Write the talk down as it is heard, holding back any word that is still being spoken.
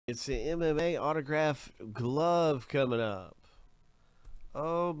It's the MMA autograph glove coming up.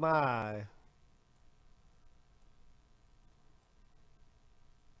 Oh my.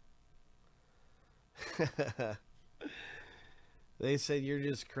 They said you're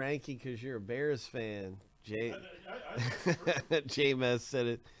just cranky because you're a Bears fan. J-Mess said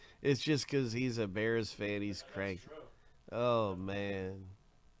it. It's just because he's a Bears fan. He's cranky. Oh man,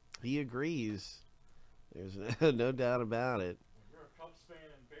 he agrees. There's no doubt about it. When you're a Cubs fan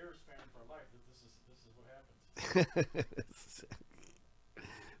and Bears fan for life, this is what happens.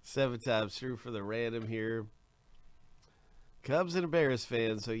 7 times through for the random here. Cubs and a Bears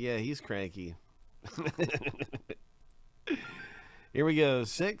fan, so yeah, he's cranky. Here we go.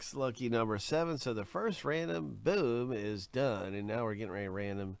 6, lucky number 7. So the first random, boom, is done. And now we're getting ready to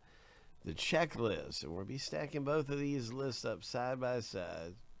random the checklist. And we'll be stacking both of these lists up side by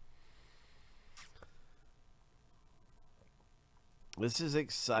side. This is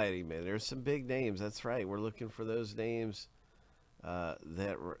exciting, man. There's some big names. That's right. We're looking for those names.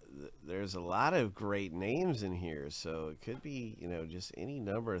 There's a lot of great names in here. So it could be, just any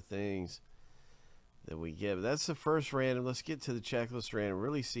number of things that we get. But that's the first random. Let's get to the checklist random.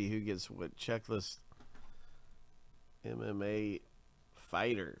 Really see who gets what checklist. MMA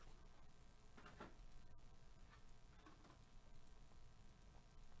fighter.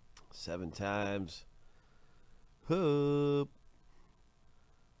 Seven times. Hoop.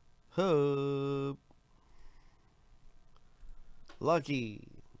 Hoop. Lucky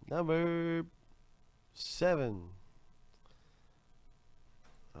number 7.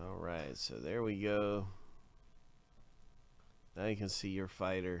 All right, so there we go. Now you can see your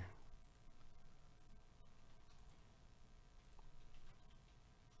fighter.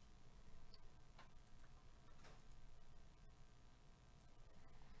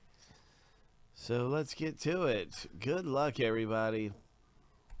 So let's get to it. Good luck, everybody.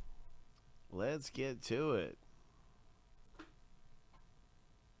 Let's get to it.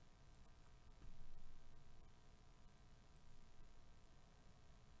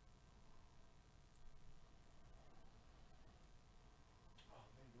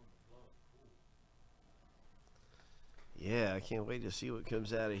 Yeah, I can't wait to see what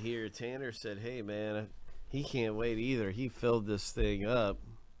comes out of here. Tanner said, hey, man, he can't wait either. He filled this thing up.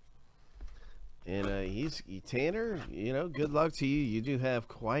 And Tanner, good luck to you. You do have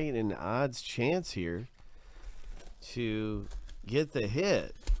quite an odds chance here to get the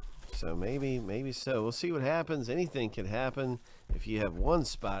hit. So maybe so. We'll see what happens. Anything can happen if you have one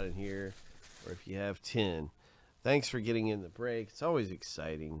spot in here or if you have 10. Thanks for getting in the break. It's always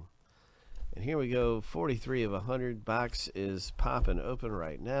exciting. And here we go. 43 of 100. Box is popping open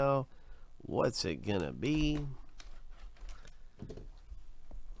right now. What's it gonna be?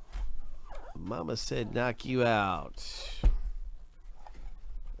 Mama said knock you out.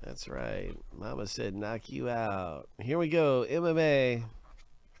 That's right. Mama said knock you out. Here we go. MMA.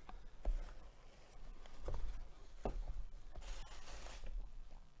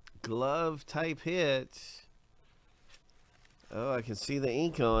 Glove type hit. Oh, I can see the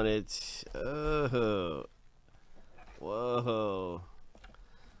ink on it. Oh. Whoa.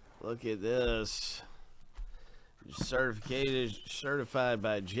 Look at this. Certified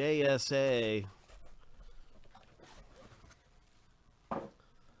by JSA.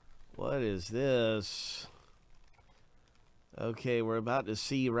 What is this? Okay, we're about to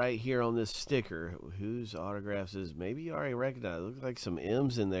see right here on this sticker whose autographs is. Maybe you already recognize. It looks like some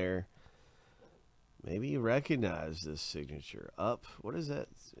M's in there. Maybe you recognize this signature. Up. What is that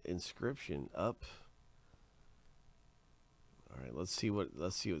inscription? Up. All right, let's see what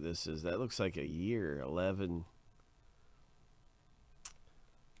this is. That looks like a year. 11.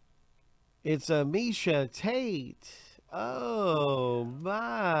 It's a Misha Tate. Oh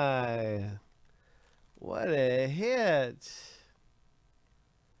my. What a hit.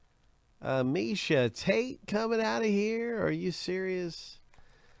 Misha Tate coming out of here? Are you serious?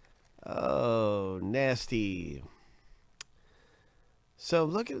 Oh, nasty. So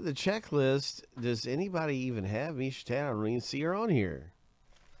looking at the checklist, does anybody even have Misha Tate? I don't even see her on here.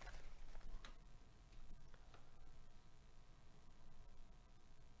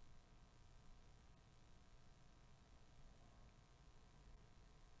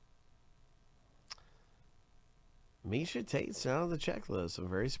 Misha Tate's not on the checklist. I'm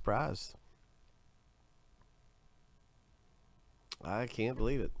very surprised. I can't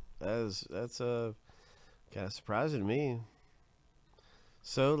believe it. That's kind of surprising to me.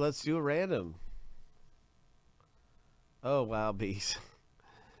 So let's do a random. Oh wow, beast.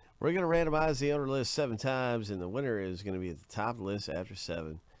 We're gonna randomize the owner list 7 times, and the winner is gonna be at the top of the list after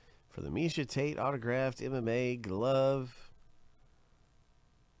 7 for the Misha Tate autographed MMA glove.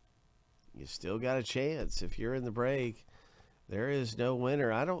 You still got a chance. If you're in the break, there is no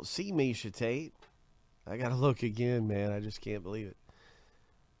winner. I don't see Misha Tate. I got to look again, man. I just can't believe it.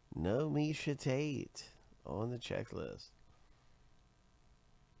 No Misha Tate on the checklist.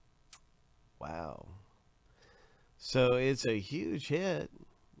 Wow. So it's a huge hit.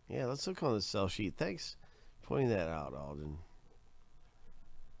 Yeah, let's look on the sell sheet. Thanks for pointing that out, Alden.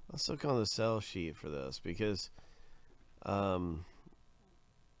 Let's look on the sell sheet for this because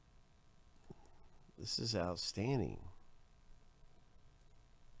this is outstanding.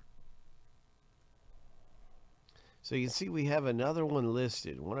 So you can see we have another one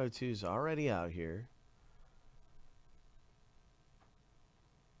listed. 102 is already out here.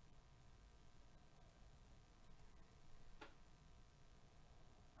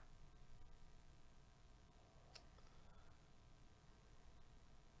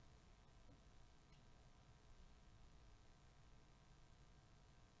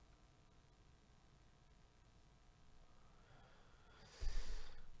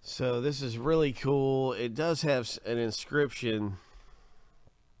 So this is really cool. It does have an inscription.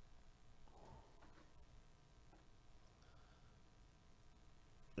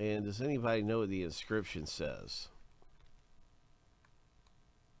 And does anybody know what the inscription says?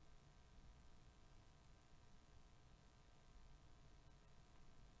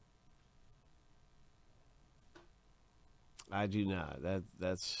 I do not.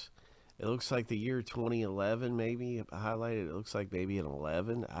 That's it looks like the year 2011 maybe highlighted. It looks like maybe an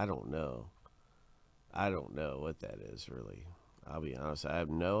 11. I don't know. I don't know what that is really. I'll be honest. I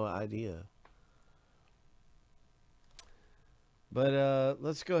have no idea. But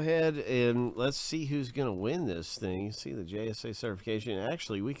let's go ahead and let's see who's going to win this thing. You see the JSA certification.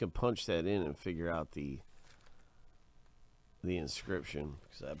 Actually, we can punch that in and figure out the inscription.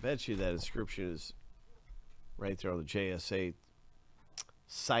 Because I bet you that inscription is right there on the JSA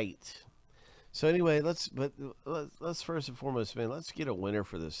site. So anyway, let's first and foremost, man, let's get a winner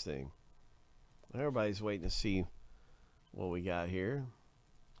for this thing. Everybody's waiting to see what we got here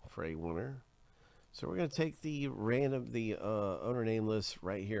for a winner. So we're going to take the owner name list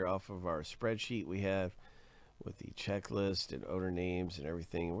right here off of our spreadsheet we have with the checklist and owner names and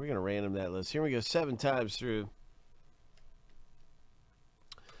everything. We're going to random that list. Here we go 7 times through.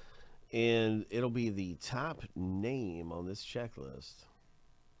 And it'll be the top name on this checklist.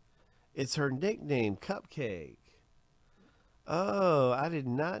 It's her nickname, Cupcake. Oh, I did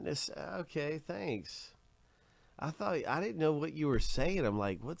not necessarily. Okay, thanks. I didn't know what you were saying. I'm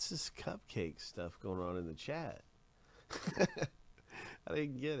like, what's this cupcake stuff going on in the chat? I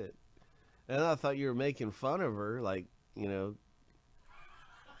didn't get it. And I thought you were making fun of her, like, you know.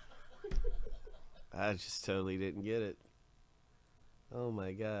 I just totally didn't get it. Oh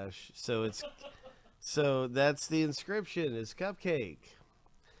my gosh. So that's the inscription. It's Cupcake.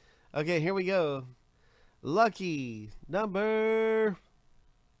 Okay, here we go. Lucky number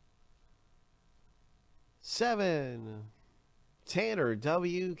 7. Tanner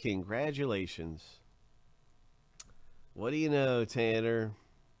W. Congratulations. What do you know, Tanner?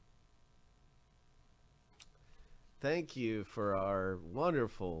 Thank you for our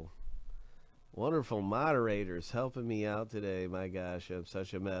wonderful moderators helping me out today. My gosh, I'm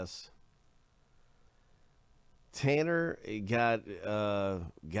such a mess. Tanner got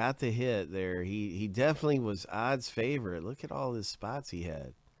the hit there. He definitely was odds favorite. Look at all his spots he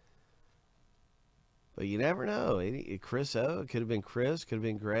had. But you never know. Chris O, it could have been Chris, could have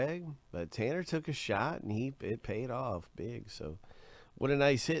been Greg, but Tanner took a shot and it paid off big. So what a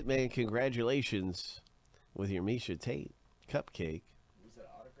nice hit, man. Congratulations with your Misha Tate Cupcake. Was that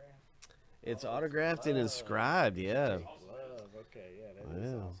autographed? It's autographed and inscribed, yeah. Love. Okay, yeah, that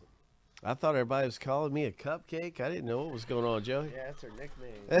is awesome. I thought everybody was calling me a cupcake. I didn't know what was going on, Joey. Yeah, that's her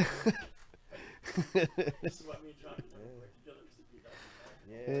nickname. This is what me and Johnny work together.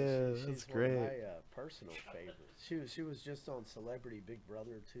 Yeah, she's that's one great. of my personal favorites. She was just on Celebrity Big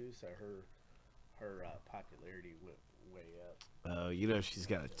Brother too, so her popularity went way up. Oh, you know she's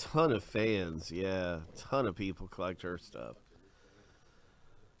got a ton of fans. Yeah, a ton of people collect her stuff.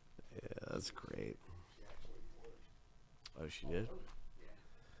 Yeah, that's great. Oh, she did?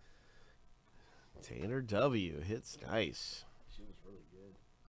 Tanner W. hits nice. She was really good.